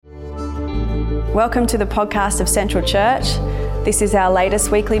Welcome to the podcast of Central Church. This is our latest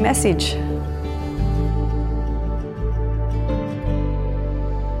weekly message.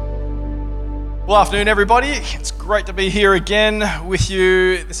 Well, afternoon, everybody. It's great to be here again with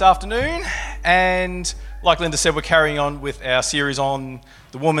you this afternoon. And like Linda said, we're carrying on with our series on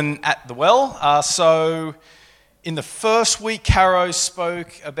the woman at the well. So in the first week, Caro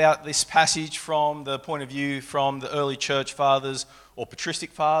spoke about this passage from the point of view from the early church fathers or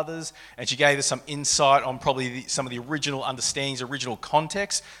patristic fathers, and she gave us some insight on probably some of the original understandings, original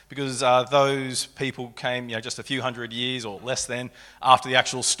context, because those people came, just a few hundred years or less than after the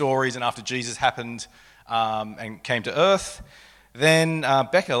actual stories and after Jesus happened and came to earth. Then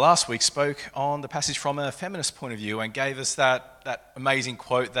Becca last week spoke on the passage from a feminist point of view and gave us that amazing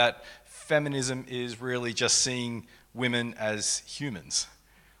quote that feminism is really just seeing women as humans,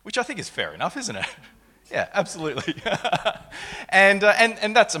 which I think is fair enough, isn't it? Yeah, absolutely. and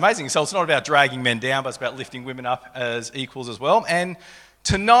that's amazing. So it's not about dragging men down, but it's about lifting women up as equals as well. And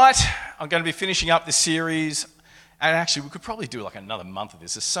tonight, I'm going to be finishing up this series. And actually, we could probably do like another month of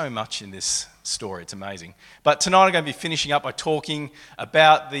this. There's so much in this story. It's amazing. But tonight, I'm going to be finishing up by talking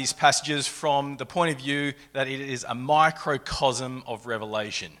about these passages from the point of view that it is a microcosm of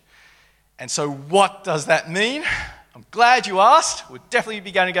Revelation. And so what does that mean? I'm glad you asked. We'll definitely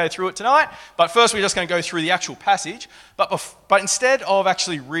be going to go through it tonight. But first, we're just going to go through the actual passage. But instead of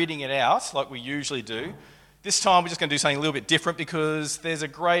actually reading it out like we usually do, this time we're just going to do something a little bit different because there's a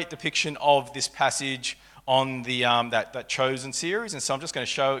great depiction of this passage on the that Chosen series. And so I'm just going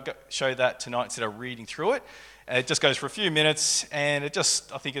to show that tonight instead of reading through it. It just goes for a few minutes, and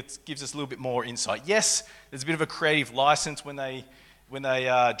I think it gives us a little bit more insight. Yes, there's a bit of a creative license when they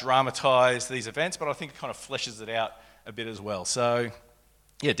dramatise these events, but I think it kind of fleshes it out a bit as well. So,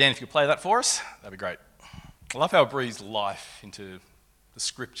 yeah, Dan, if you could play that for us, that'd be great. I love how it breathes life into the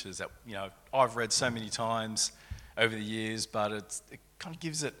scriptures that I've read so many times over the years, but it kind of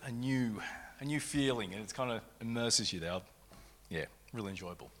gives it a new feeling, and it kind of immerses you there. Yeah, really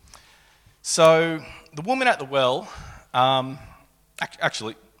enjoyable. So, the woman at the well,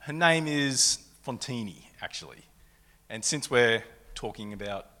 actually, her name is Fontini, actually, and since we're talking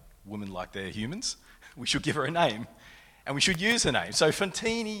about women like they're humans, we should give her a name, and we should use her name. So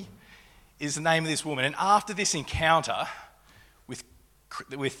Fontini is the name of this woman, and after this encounter with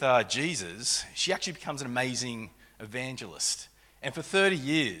Jesus, she actually becomes an amazing evangelist. And for 30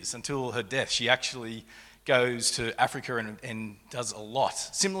 years, until her death, she actually goes to Africa and does a lot,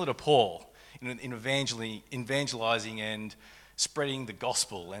 similar to Paul, in evangelizing and spreading the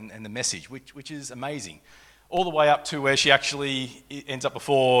gospel and the message, which is amazing. All the way up to where she actually ends up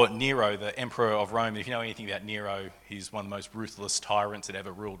before Nero, the emperor of Rome. If you know anything about Nero, he's one of the most ruthless tyrants that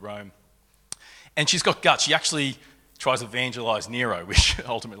ever ruled Rome. And she's got guts. She actually tries to evangelize Nero, which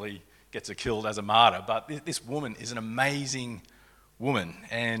ultimately gets her killed as a martyr. But this woman is an amazing woman.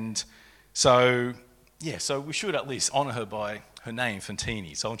 And so we should at least honour her by her name,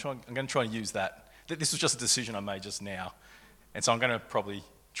 Fontini. So I'm going to try and use that. This was just a decision I made just now. And so I'm going to probably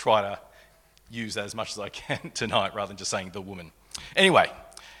try to use that as much as I can tonight rather than just saying the woman. Anyway,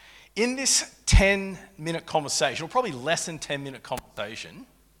 in this 10-minute conversation, or probably less than 10-minute conversation,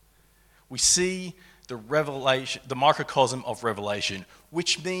 we see the revelation, the microcosm of Revelation,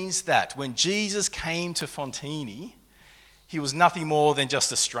 which means that when Jesus came to Fontini, he was nothing more than just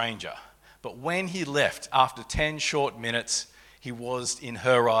a stranger. But when he left, after 10 short minutes, he was, in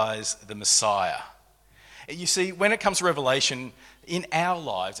her eyes, the Messiah. You see, when it comes to Revelation, in our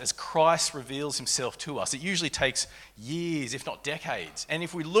lives, as Christ reveals himself to us, it usually takes years, if not decades. And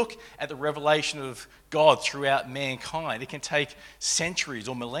if we look at the revelation of God throughout mankind, it can take centuries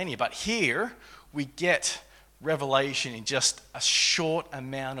or millennia. But here, we get revelation in just a short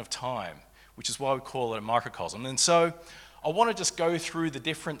amount of time, which is why we call it a microcosm. And so I want to just go through the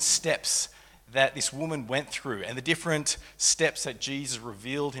different steps that this woman went through and the different steps that Jesus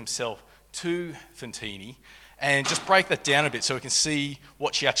revealed himself to Fontini, and just break that down a bit so we can see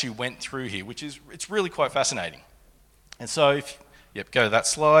what she actually went through here, it's really quite fascinating. And so, go to that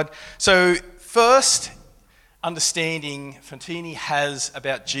slide. So first understanding Fontini has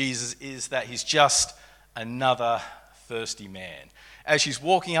about Jesus is that he's just another thirsty man. As she's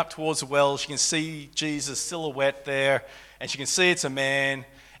walking up towards the well, she can see Jesus' silhouette there, and she can see it's a man,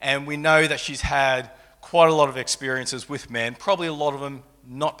 and we know that she's had quite a lot of experiences with men, probably a lot of them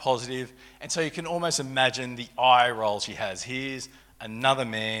not positive, and so you can almost imagine the eye roll she has. Here's another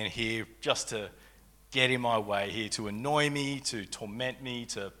man here just to get in my way, here to annoy me, to torment me,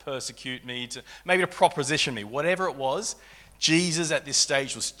 to persecute me, to maybe to proposition me. Whatever it was, Jesus at this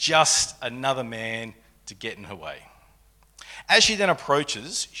stage was just another man to get in her way. As she then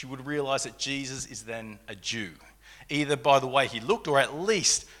approaches, she would realize that Jesus is then a Jew, either by the way he looked or at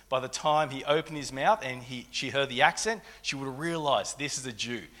least by the time he opened his mouth and she heard the accent, she would have realized this is a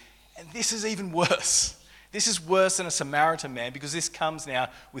Jew. And this is even worse. This is worse than a Samaritan man because this comes now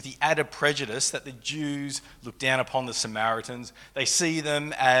with the added prejudice that the Jews look down upon the Samaritans. They see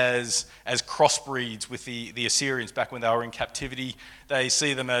them as crossbreeds with the Assyrians back when they were in captivity. They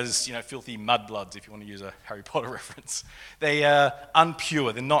see them as filthy mudbloods, if you want to use a Harry Potter reference. They are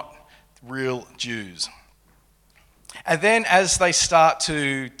unpure. They're not real Jews. And then as they start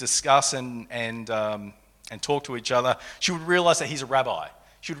to discuss and talk to each other, she would realize that he's a rabbi.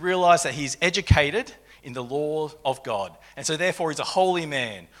 She would realize that he's educated in the law of God. And so therefore he's a holy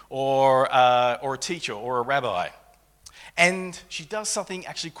man or a teacher or a rabbi. And she does something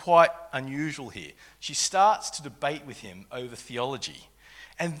actually quite unusual here. She starts to debate with him over theology.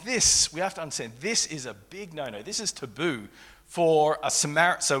 And this, we have to understand, this is a big no-no. This is taboo for a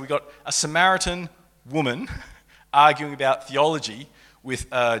Samaritan. So we got a Samaritan woman arguing about theology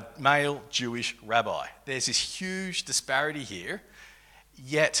with a male Jewish rabbi. There's this huge disparity here,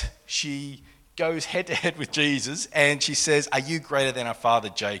 yet she goes head-to-head with Jesus and she says, "Are you greater than our father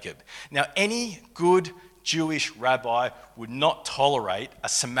Jacob?" Now, any good Jewish rabbi would not tolerate a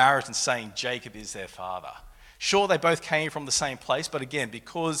Samaritan saying Jacob is their father. Sure, they both came from the same place, but again,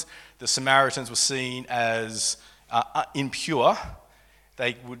 because the Samaritans were seen as impure,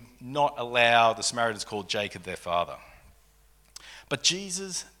 they would not allow the Samaritans called Jacob their father. But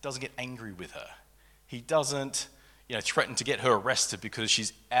Jesus doesn't get angry with her. He doesn't threaten to get her arrested because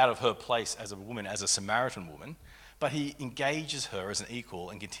she's out of her place as a woman, as a Samaritan woman, but he engages her as an equal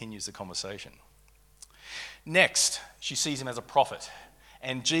and continues the conversation. Next, she sees him as a prophet,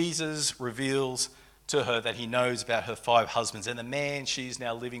 and Jesus reveals to her that he knows about her 5 husbands, and the man she's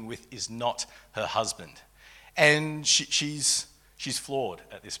now living with is not her husband. And she's flawed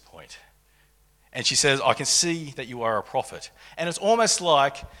at this point. And she says, "I can see that you are a prophet." And it's almost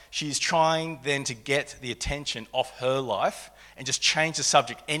like she's trying then to get the attention off her life and just change the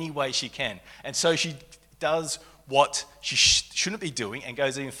subject any way she can. And so she does what she shouldn't be doing and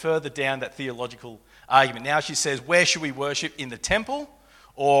goes even further down that theological argument. Now she says, where should we worship? In the temple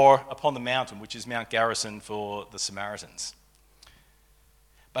or upon the mountain, which is Mount Gerizim for the Samaritans.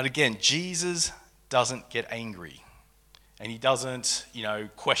 But again, Jesus doesn't get angry. And he doesn't,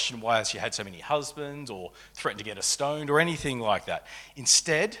 question why she had so many husbands or threaten to get her stoned or anything like that.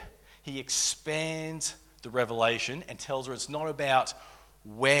 Instead, he expands the revelation and tells her it's not about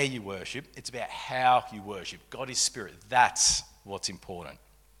where you worship, it's about how you worship. God is spirit. That's what's important.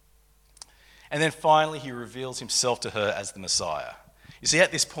 And then finally, he reveals himself to her as the Messiah. You see,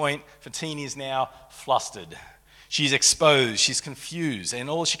 at this point, Fantini is now flustered. She's exposed, she's confused, and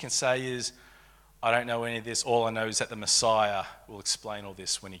all she can say is, "I don't know any of this. All I know is that the Messiah will explain all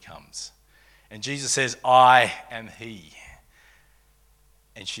this when he comes." And Jesus says, "I am he."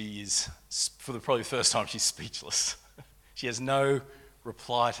 And she is, for the probably first time, she's speechless. She has no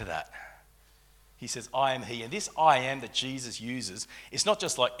reply to that. He says, "I am he." And this "I am" that Jesus uses, it's not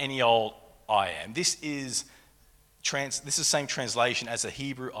just like any old "I am." This is the same translation as the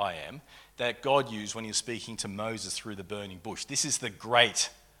Hebrew "I am" that God used when he was speaking to Moses through the burning bush. This is the great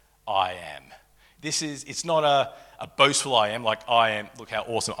 "I am." It's not a boastful "I am," like "I am, look how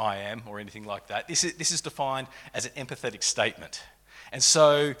awesome I am," or anything like that. This is defined as an empathetic statement. And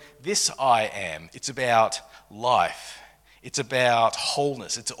so this "I am," it's about life. It's about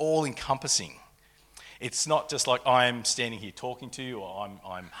wholeness. It's all encompassing. It's not just like I'm standing here talking to you or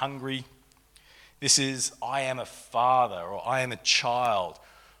I'm hungry. This is "I am a father," or "I am a child,"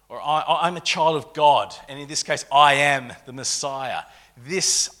 or I'm a child of God. And in this case, I am the Messiah.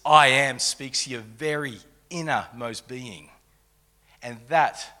 This "I am" speaks to your very innermost being. And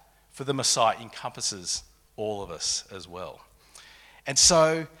that, for the Messiah, encompasses all of us as well. And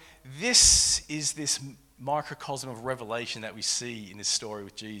so this is this microcosm of revelation that we see in this story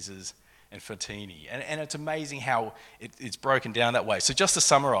with Jesus and Fantini. And it's amazing how it's broken down that way. So just to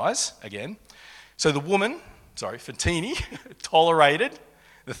summarize again, so the woman, Fantini, tolerated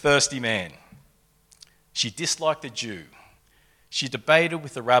the thirsty man. She disliked the Jew. She debated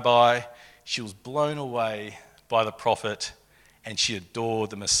with the rabbi, she was blown away by the prophet, and she adored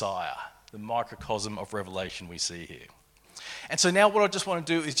the Messiah, the microcosm of revelation we see here. And so now what I just want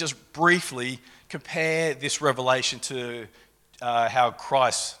to do is just briefly compare this revelation to how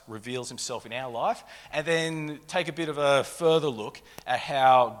Christ reveals himself in our life, and then take a bit of a further look at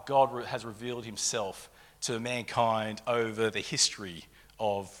how God has revealed himself to mankind over the history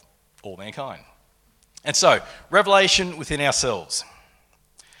of all mankind. And so, revelation within ourselves.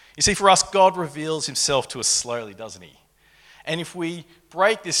 You see, for us, God reveals himself to us slowly, doesn't he? And if we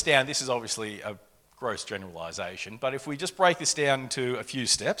break this down, this is obviously a gross generalization, but if we just break this down into a few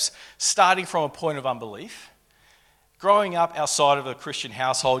steps, starting from a point of unbelief, growing up outside of a Christian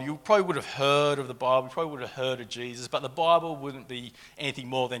household, you probably would have heard of the Bible, you probably would have heard of Jesus, but the Bible wouldn't be anything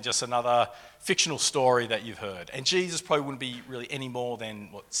more than just another fictional story that you've heard. And Jesus probably wouldn't be really any more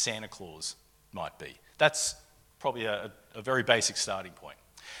than what Santa Claus might be. That's probably a very basic starting point.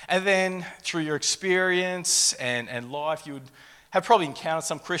 And then through your experience and life, you would have probably encountered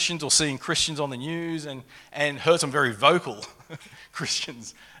some Christians or seen Christians on the news and heard some very vocal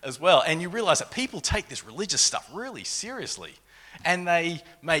Christians as well. And you realize that people take this religious stuff really seriously and they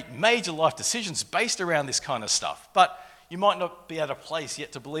make major life decisions based around this kind of stuff. But you might not be at a place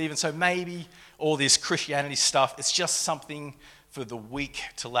yet to believe, and so maybe all this Christianity stuff, it's just something for the weak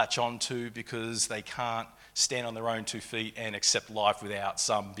to latch onto because they can't stand on their own 2 feet and accept life without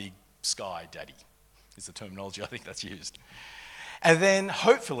some big sky daddy, is the terminology I think that's used. And then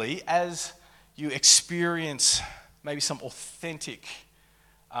hopefully as you experience maybe some authentic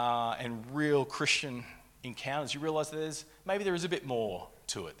and real Christian encounters, you realize maybe there is a bit more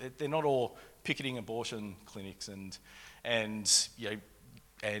to it. They're not all picketing abortion clinics and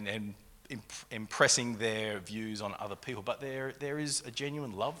impressing their views on other people, but there is a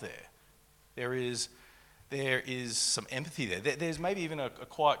genuine love there. There is some empathy there. There's maybe even a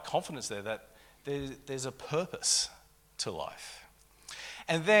quiet confidence there that there's a purpose to life.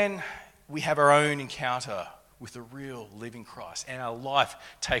 And then we have our own encounter with the real living Christ, and our life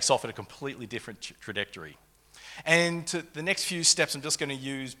takes off at a completely different trajectory. And to the next few steps, I'm just going to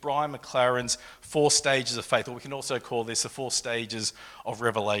use Brian McLaren's 4 stages of faith, or we can also call this the 4 stages of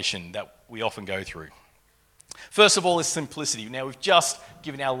revelation that we often go through. First of all is simplicity. Now, we've just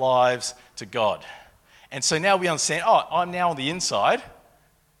given our lives to God. And so now we understand, I'm now on the inside,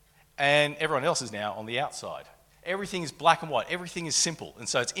 and everyone else is now on the outside. Everything is black and white. Everything is simple. And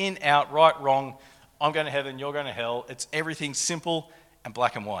so it's in, out, right, wrong. I'm going to heaven, you're going to hell. It's everything simple and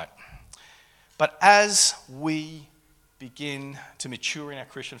black and white. But as we begin to mature in our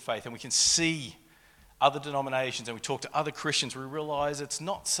Christian faith and we can see other denominations and we talk to other Christians, we realize it's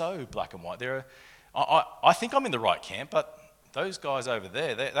not so black and white. I think I'm in the right camp, but those guys over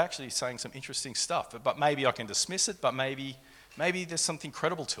there, they're actually saying some interesting stuff. But maybe I can dismiss it, but maybe there's something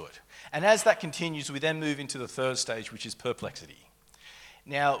credible to it. And as that continues, we then move into the 3rd stage, which is perplexity.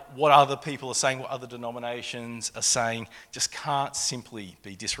 Now, what other people are saying, what other denominations are saying, just can't simply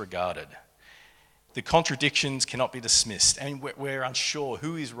be disregarded. The contradictions cannot be dismissed, and we're unsure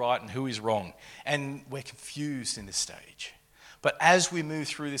who is right and who is wrong, and we're confused in this stage. But as we move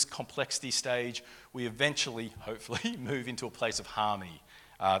through this complexity stage, we eventually, hopefully, move into a place of harmony,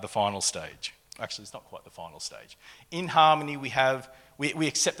 the final stage. Actually, it's not quite the final stage. In harmony, we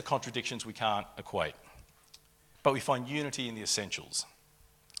accept the contradictions we can't equate, but we find unity in the essentials.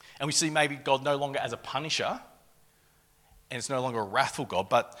 And we see maybe God no longer as a punisher, and it's no longer a wrathful God,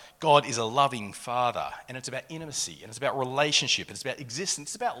 but God is a loving Father, and it's about intimacy, and it's about relationship, and it's about existence,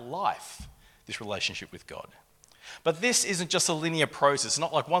 it's about life, this relationship with God. But this isn't just a linear process. It's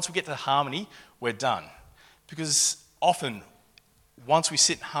not like once we get to harmony, we're done. Because often, once we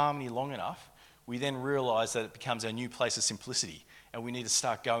sit in harmony long enough, we then realize that it becomes our new place of simplicity, and we need to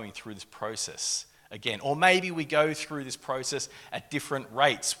start going through this process again. Or maybe we go through this process at different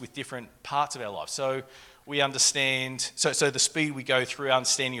rates with different parts of our life. So we understand, so the speed we go through our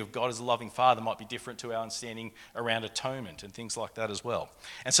understanding of God as a loving Father might be different to our understanding around atonement and things like that as well.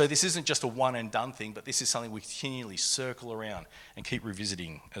 And so this isn't just a one and done thing, but this is something we continually circle around and keep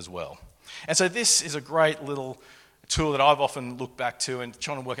revisiting as well. And so this is a great little tool that I've often looked back to and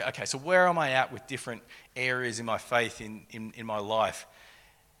trying to work out, okay, so where am I at with different areas in my faith in my life?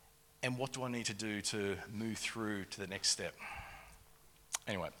 And what do I need to do to move through to the next step?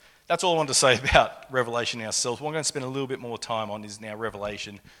 Anyway, that's all I wanted to say about Revelation ourselves. What I'm going to spend a little bit more time on is now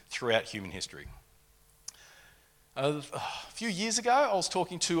Revelation throughout human history. A few years ago, I was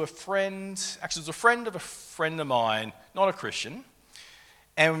talking to a friend, actually it was a friend of a friend of mine, not a Christian,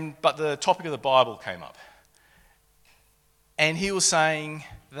 but the topic of the Bible came up. And he was saying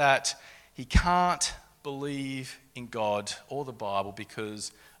that he can't believe in God or the Bible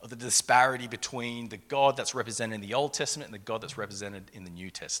because of the disparity between the God that's represented in the Old Testament and the God that's represented in the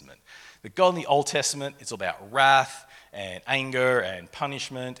New Testament. The God in the Old Testament is about wrath and anger and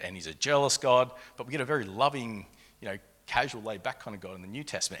punishment, and he's a jealous God, but we get a very loving, casual, laid-back kind of God in the New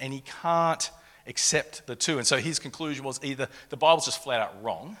Testament, and he can't accept the two. And so his conclusion was either the Bible's just flat out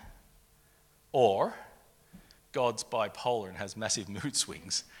wrong, or God's bipolar and has massive mood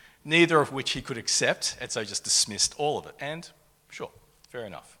swings, neither of which he could accept, and so just dismissed all of it. And sure, fair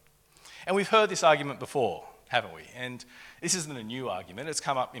enough. And we've heard this argument before, haven't we? And This isn't a new argument. It's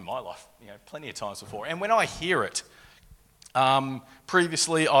come up in my life, plenty of times before. And when I hear it,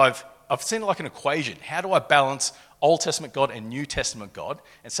 previously I've seen it like an equation. How do I balance Old Testament God and New Testament God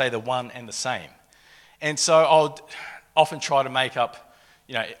and say the one and the same? And so I'll often try to make up,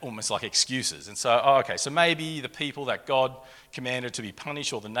 almost like excuses. And so, so maybe the people that God commanded to be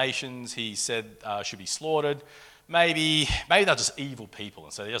punished, or the nations he said should be slaughtered, maybe they're just evil people,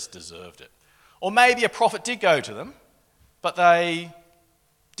 and so they just deserved it. Or maybe a prophet did go to them, but they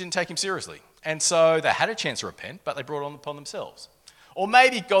didn't take him seriously. And so they had a chance to repent, but they brought it upon themselves. Or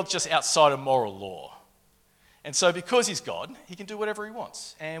maybe God's just outside of moral law. And so because he's God, he can do whatever he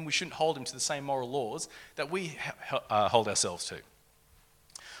wants. And we shouldn't hold him to the same moral laws that we hold ourselves to.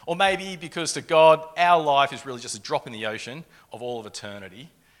 Or maybe because to God, our life is really just a drop in the ocean of all of eternity.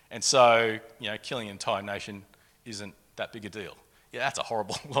 And so, killing an entire nation isn't that big a deal. Yeah, that's a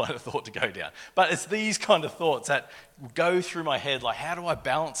horrible line of thought to go down. But it's these kind of thoughts that go through my head, like, how do I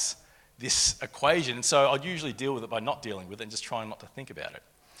balance this equation? And so I'd usually deal with it by not dealing with it and just trying not to think about it.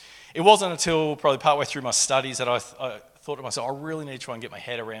 It wasn't until probably partway through my studies that I thought to myself, I really need to try and get my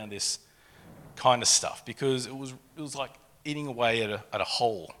head around this kind of stuff, because it was like eating away at a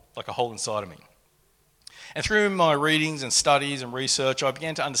hole, like a hole inside of me. And through my readings and studies and research, I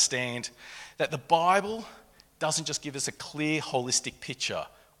began to understand that the Bible doesn't just give us a clear, holistic picture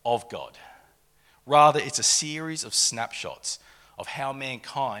of God. Rather, it's a series of snapshots of how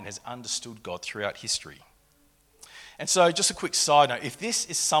mankind has understood God throughout history. And so, just a quick side note, if this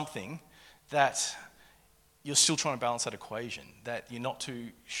is something that you're still trying to balance that equation, that you're not too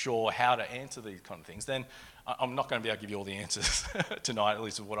sure how to answer these kind of things, then I'm not going to be able to give you all the answers tonight, at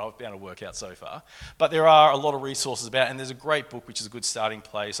least of what I've been able to work out so far. But there are a lot of resources about it, and there's a great book which is a good starting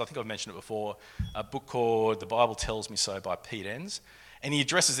place. I think I've mentioned it before, a book called The Bible Tells Me So by Pete Enns. And he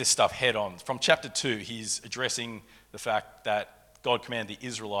addresses this stuff head on. From chapter 2, he's addressing the fact that God commanded the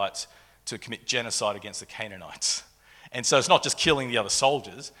Israelites to commit genocide against the Canaanites. And so it's not just killing the other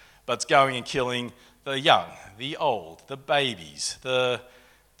soldiers, but it's going and killing the young, the old, the babies, the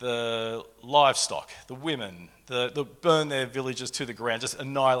livestock, the women, the burn their villages to the ground, just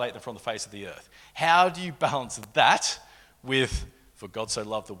annihilate them from the face of the earth. How do you balance that with, for God so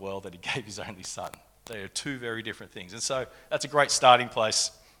loved the world that he gave his only son? They are two very different things. And so that's a great starting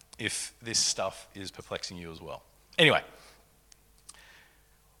place if this stuff is perplexing you as well. Anyway,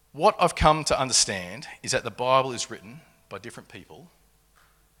 what I've come to understand is that the Bible is written by different people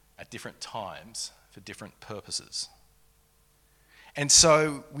at different times for different purposes. And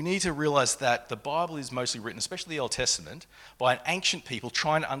so we need to realize that the Bible is mostly written, especially the Old Testament, by an ancient people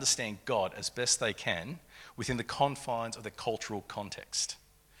trying to understand God as best they can within the confines of the cultural context.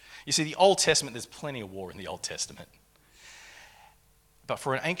 You see, the Old Testament, there's plenty of war in the Old Testament. But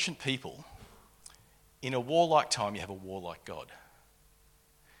for an ancient people, in a warlike time, you have a warlike God.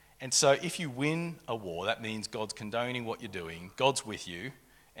 And so if you win a war, that means God's condoning what you're doing, God's with you,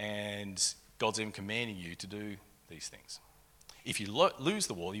 and God's even commanding you to do these things. If you lose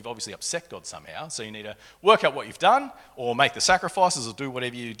the war, you've obviously upset God somehow, so you need to work out what you've done, or make the sacrifices, or do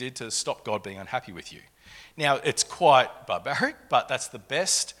whatever you did to stop God being unhappy with you. Now, it's quite barbaric, but that's the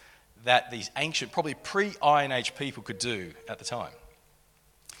best that these ancient, probably pre-Iron Age people could do at the time.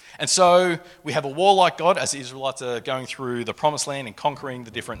 And so we have a warlike God as the Israelites are going through the Promised Land and conquering the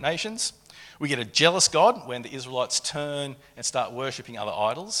different nations. We get a jealous God when the Israelites turn and start worshipping other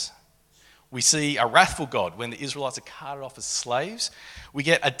idols. We see a wrathful God when the Israelites are carted off as slaves. We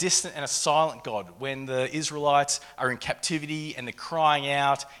get a distant and a silent God when the Israelites are in captivity and they're crying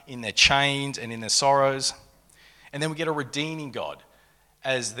out in their chains and in their sorrows. And then we get a redeeming God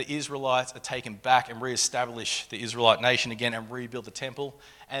as the Israelites are taken back and re-establish the Israelite nation again and rebuild the temple.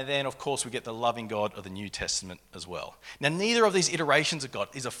 And then, of course, we get the loving God of the New Testament as well. Now, neither of these iterations of God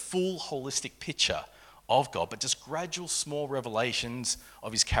is a full holistic picture of God, but just gradual small revelations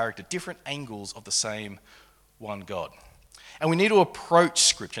of his character, different angles of the same one God. And we need to approach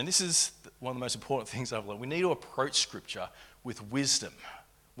Scripture, and this is one of the most important things I've learned. We need to approach Scripture with wisdom.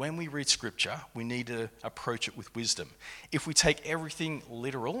 When we read Scripture, we need to approach it with wisdom. If we take everything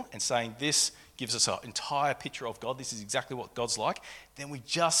literal and saying this gives us an entire picture of God, this is exactly what God's like, then we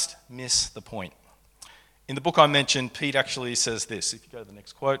just miss the point. In the book I mentioned, Pete actually says this. If you go to the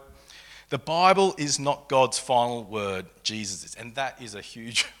next quote, the Bible is not God's final word, Jesus is. And that is a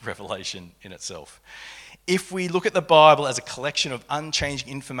huge revelation in itself. If we look at the Bible as a collection of unchanging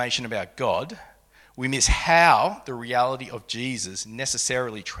information about God, we miss how the reality of Jesus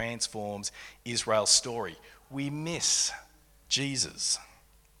necessarily transforms Israel's story. We miss Jesus.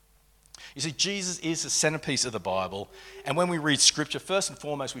 You see, Jesus is the centerpiece of the Bible, and when we read Scripture, first and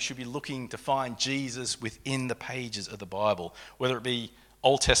foremost, we should be looking to find Jesus within the pages of the Bible, whether it be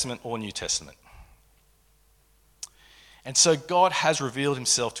Old Testament or New Testament. And so God has revealed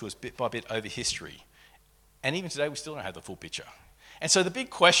himself to us bit by bit over history, and even today we still don't have the full picture. And so the big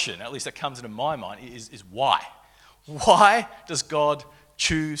question, at least that comes into my mind, is why? Why does God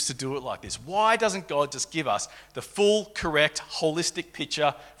choose to do it like this? Why doesn't God just give us the full, correct, holistic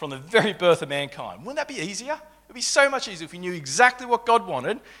picture from the very birth of mankind? Wouldn't that be easier? It would be so much easier if we knew exactly what God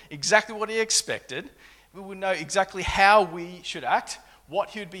wanted, exactly what he expected. We would know exactly how we should act, what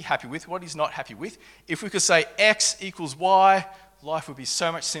he would be happy with, what he's not happy with. If we could say X equals Y, life would be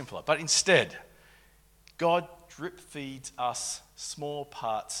so much simpler. But instead, God drip feeds us small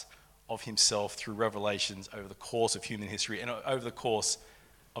parts of himself through revelations over the course of human history and over the course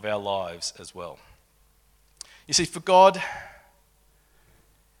of our lives as well. You see, for God,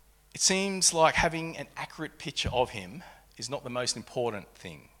 it seems like having an accurate picture of him is not the most important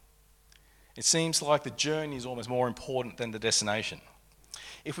thing. It seems like the journey is almost more important than the destination.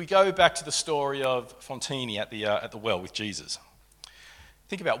 If we go back to the story of Fontini at the well with Jesus,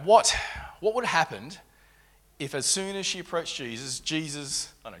 think about what would have happened if as soon as she approached Jesus,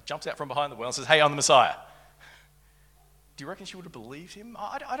 jumps out from behind the well and says, "Hey, I'm the Messiah." Do you reckon she would have believed him?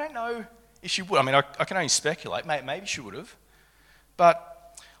 I don't know if she would. I mean, I can only speculate. Maybe she would have.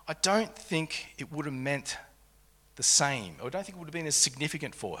 But I don't think it would have meant the same. I don't think it would have been as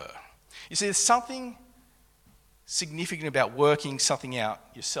significant for her. You see, there's something significant about working something out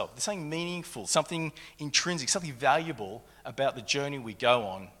yourself. There's something meaningful, something intrinsic, something valuable about the journey we go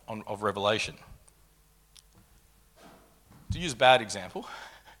on of revelation. To use a bad example,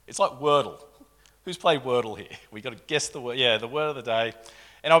 it's like Wordle. Who's played Wordle here? We've got to guess the word. Yeah, the word of the day.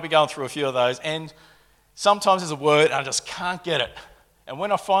 And I'll be going through a few of those. And sometimes there's a word and I just can't get it. And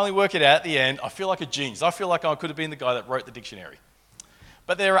when I finally work it out at the end, I feel like a genius. I feel like I could have been the guy that wrote the dictionary.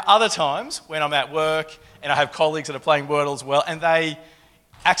 But there are other times when I'm at work and I have colleagues that are playing Wordle as well, and they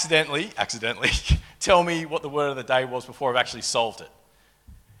accidentally tell me what the word of the day was before I've actually solved it.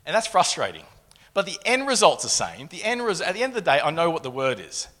 And that's frustrating. But the end result's the same. At the end of the day, I know what the word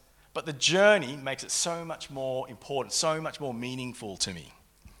is. But the journey makes it so much more important, so much more meaningful to me.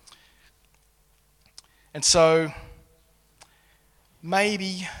 And so,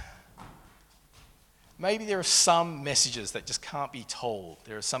 maybe there are some messages that just can't be told.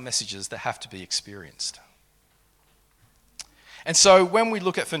 There are some messages that have to be experienced. And so, when we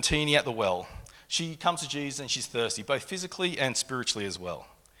look at Fontini at the well, she comes to Jesus and she's thirsty, both physically and spiritually as well.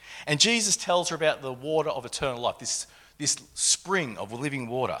 And Jesus tells her about the water of eternal life, this spring of living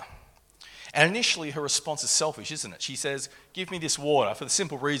water. And initially her response is selfish, isn't it? She says, "Give me this water," for the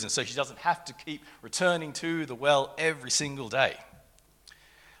simple reason so she doesn't have to keep returning to the well every single day.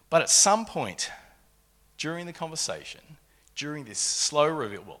 But at some point during the conversation, during this slow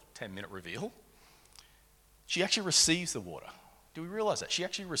reveal, 10-minute reveal, she actually receives the water. Do we realize that?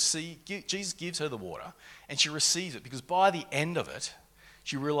 Jesus gives her the water and she receives it because by the end of it,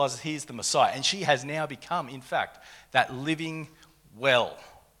 she realizes he's the Messiah, and she has now become, in fact, that living well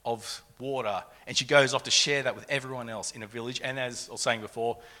of water, and she goes off to share that with everyone else in a village, and as I was saying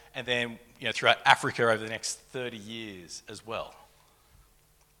before, and then throughout Africa over the next 30 years as well.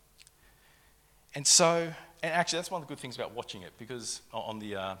 And actually that's one of the good things about watching it, because on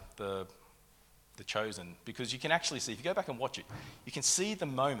the Chosen, because you can actually see, if you go back and watch it, you can see the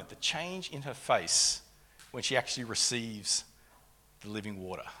moment, the change in her face when she actually receives the living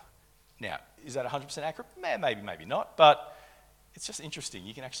water. Now, is that 100% accurate? Maybe, maybe not, but it's just interesting.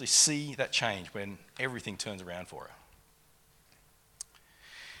 You can actually see that change when everything turns around for her.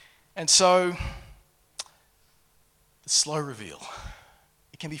 And so, the slow reveal,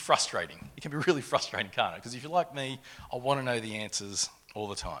 it can be frustrating. It can be really frustrating, can't it? Because if you're like me, I want to know the answers all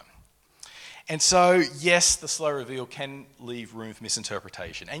the time. And so, yes, the slow reveal can leave room for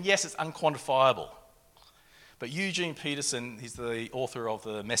misinterpretation. And yes, it's unquantifiable. But Eugene Peterson, he's the author of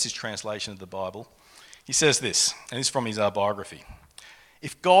the Message translation of the Bible, he says this, and this is from his biography.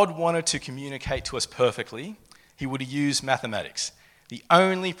 "If God wanted to communicate to us perfectly, he would have used mathematics, the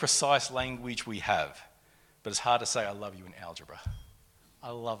only precise language we have. But it's hard to say I love you in algebra." I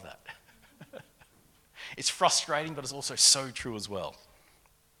love that. It's frustrating, but it's also so true as well.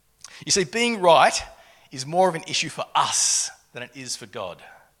 You see, being right is more of an issue for us than it is for God.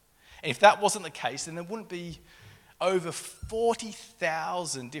 And if that wasn't the case, then there wouldn't be over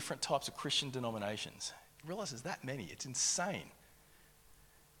 40,000 different types of Christian denominations. You realise there's that many. It's insane.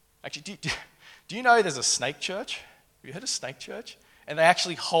 Actually, do you know there's a snake church? Have you heard of snake church? And they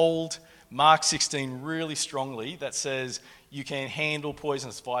actually hold Mark 16 really strongly that says you can handle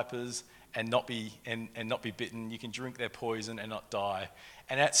poisonous vipers and not be bitten. You can drink their poison and not die.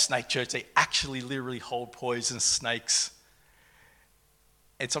 And at Snake Church, they actually literally hold poisonous snakes.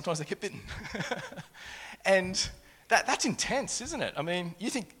 And sometimes they get bitten. And that's intense, isn't it? I mean, you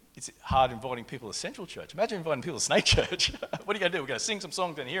think it's hard inviting people to Central Church. Imagine inviting people to Snake Church. What are you going to do? We're going to sing some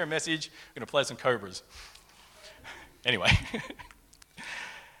songs and hear a message. We're going to play some cobras. Anyway.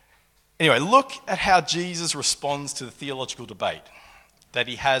 Anyway, look at how Jesus responds to the theological debate that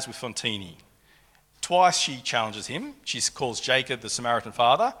he has with Fontini. Twice she challenges him. She calls Jacob the Samaritan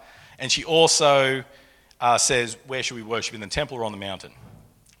father, and she also says, where should we worship, in the temple or on the mountain?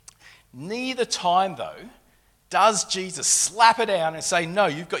 Neither time, though, does Jesus slap her down and say, no,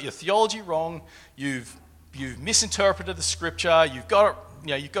 you've got your theology wrong, you've misinterpreted the scripture, you've got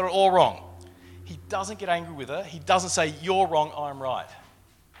it all wrong. He doesn't get angry with her. He doesn't say, you're wrong, I'm right.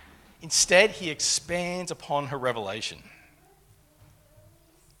 Instead, he expands upon her revelation.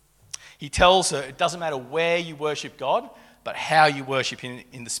 He tells her it doesn't matter where you worship God, but how you worship Him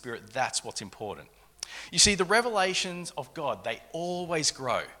in the Spirit. That's what's important. You see, the revelations of God, they always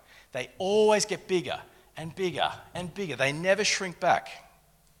grow. They always get bigger and bigger and bigger. They never shrink back.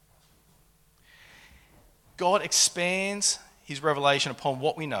 God expands His revelation upon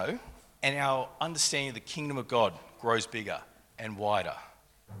what we know, and our understanding of the kingdom of God grows bigger and wider.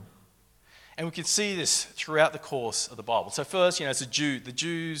 And we can see this throughout the course of the Bible. So first, it's the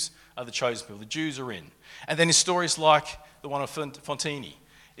Jews are the chosen people. The Jews are in. And then in stories like the one of Fontini,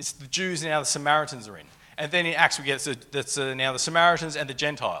 it's the Jews and now the Samaritans are in. And then in Acts we get that's now the Samaritans and the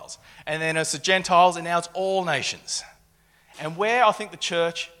Gentiles. And then it's the Gentiles and now it's all nations. And where I think the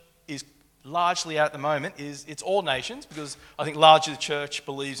church is largely at the moment is it's all nations, because I think largely the church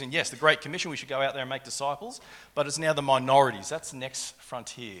believes in, yes, the Great Commission, we should go out there and make disciples, but it's now the minorities. That's the next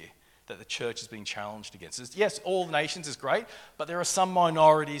frontier that the church is being challenged against. Yes, all nations is great, but there are some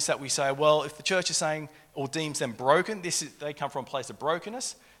minorities that we say, well, if the church is saying or deems them broken, they come from a place of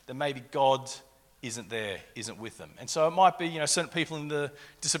brokenness, then maybe God isn't with them. And so it might be, certain people in the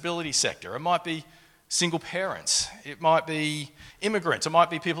disability sector. It might be single parents. It might be immigrants. It might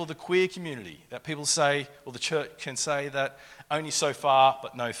be people of the queer community that people say, well, the church can say that only so far,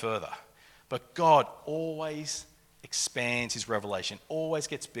 but no further. But God always expands His revelation, always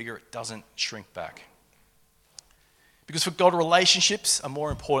gets bigger, it doesn't shrink back. Because for God, relationships are more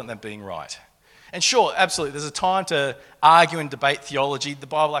important than being right. And sure, absolutely, there's a time to argue and debate theology. The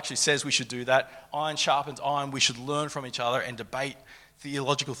Bible actually says we should do that. Iron sharpens iron. We should learn from each other and debate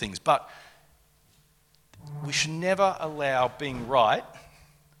theological things. But we should never allow being right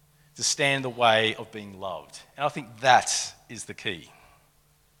to stand in the way of being loved. And I think that is the key.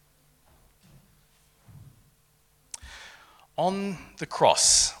 On the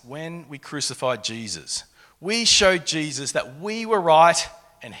cross, when we crucified Jesus, we showed Jesus that we were right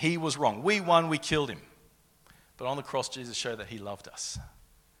and He was wrong. We won, we killed Him. But on the cross, Jesus showed that He loved us.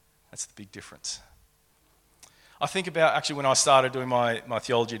 That's the big difference. I think about, actually, when I started doing my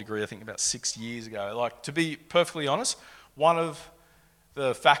theology degree, I think about 6 years ago, to be perfectly honest, one of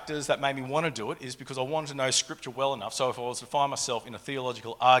the factors that made me want to do it is because I wanted to know Scripture well enough, so if I was to find myself in a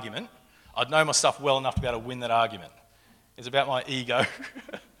theological argument, I'd know my stuff well enough to be able to win that argument. It's about my ego,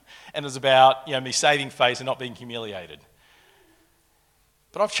 and it's about me saving face and not being humiliated.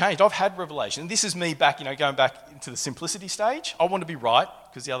 But I've changed. I've had revelation. This is me back, going back into the simplicity stage. I want to be right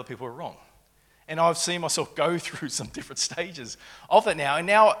because the other people are wrong. And I've seen myself go through some different stages of that now. And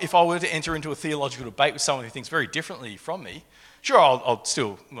now if I were to enter into a theological debate with someone who thinks very differently from me, sure, I'll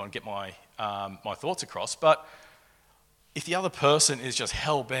still want to get my thoughts across. But if the other person is just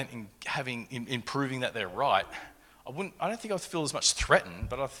hell-bent in proving that they're right, I don't think I'd feel as much threatened,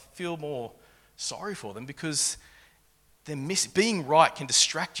 but I feel more sorry for them, because being right can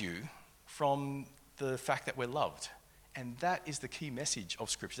distract you from the fact that we're loved. And that is the key message of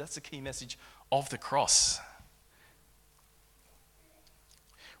Scripture. That's the key message of the cross.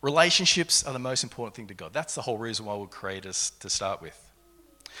 Relationships are the most important thing to God. That's the whole reason why we created us to start with.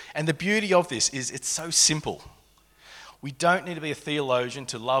 And the beauty of this is it's so simple. We don't need to be a theologian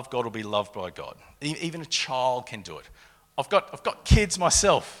to love God or be loved by God. Even a child can do it. I've got kids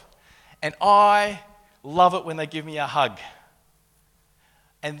myself, and I love it when they give me a hug.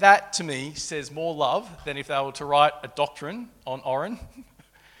 And that, to me, says more love than if they were to write a doctrine on Oren.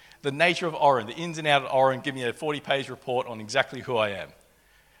 The nature of Oren, the ins and outs of Oren, give me a 40-page report on exactly who I am.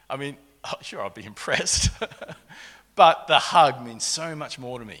 I mean, sure, I'd be impressed. But the hug means so much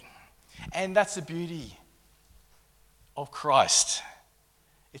more to me. And that's the beauty of Christ.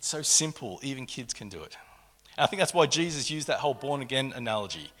 It's so simple, even kids can do it. And I think that's why Jesus used that whole born-again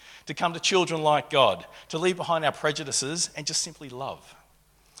analogy, to come to children like God, to leave behind our prejudices and just simply love.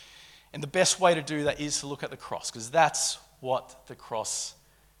 And the best way to do that is to look at the cross, because that's what the cross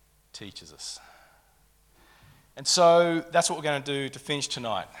teaches us. And so that's what we're going to do to finish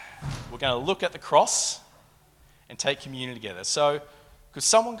tonight. We're going to look at the cross and take communion together. So could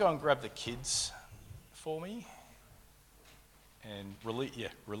someone go and grab the kids for me? And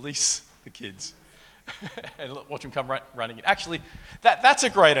release the kids. And watch them come running in. Actually, that's a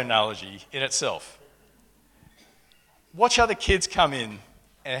great analogy in itself. Watch how the kids come in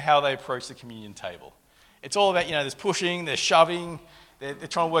and how they approach the communion table. It's all about, there's pushing, there's shoving, they're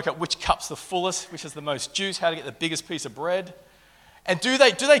trying to work out which cup's the fullest, which has the most juice, how to get the biggest piece of bread. And do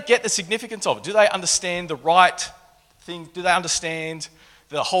they get the significance of it? Do they understand the right thing? Do they understand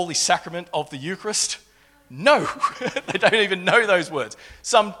the holy sacrament of the Eucharist? No, they don't even know those words.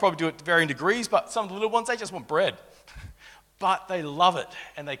 Some probably do it to varying degrees, but some of the little ones, they just want bread. But they love it,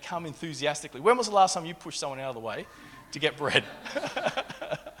 and they come enthusiastically. When was the last time you pushed someone out of the way to get bread?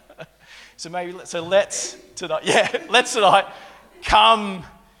 Let's tonight come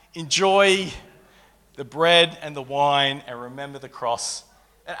enjoy the bread and the wine and remember the cross.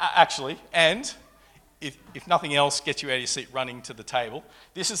 And if nothing else gets you out of your seat running to the table,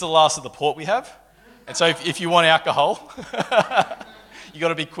 this is the last of the port we have. And so if you want alcohol, you got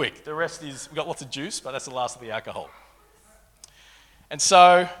to be quick. The rest we've got lots of juice, but that's the last of the alcohol. And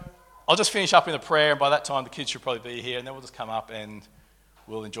so I'll just finish up in a prayer, and by that time the kids should probably be here, and then we'll just come up and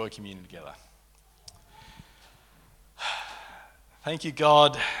we'll enjoy communion together. Thank you,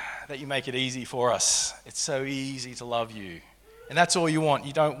 God, that you make it easy for us. It's so easy to love you. And that's all you want.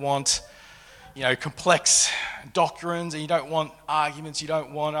 You don't want, complex doctrines, and you don't want arguments. You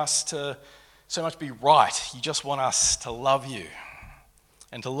don't want us to so much be right. You just want us to love you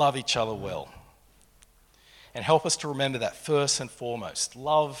and to love each other well. And help us to remember that first and foremost.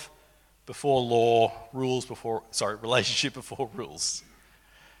 Love before law, relationship before rules.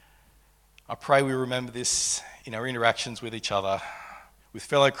 I pray we remember this in our interactions with each other, with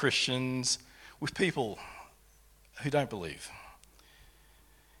fellow Christians, with people who don't believe.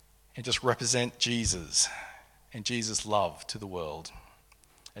 And just represent Jesus and Jesus' love to the world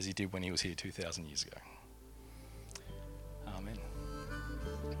as he did when he was here 2,000 years ago. Amen.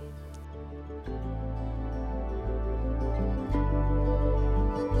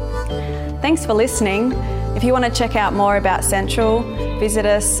 Thanks for listening. If you want to check out more about Central, visit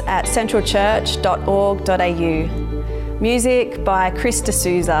us at centralchurch.org.au. Music by Chris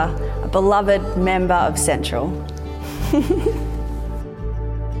D'Souza, a beloved member of Central.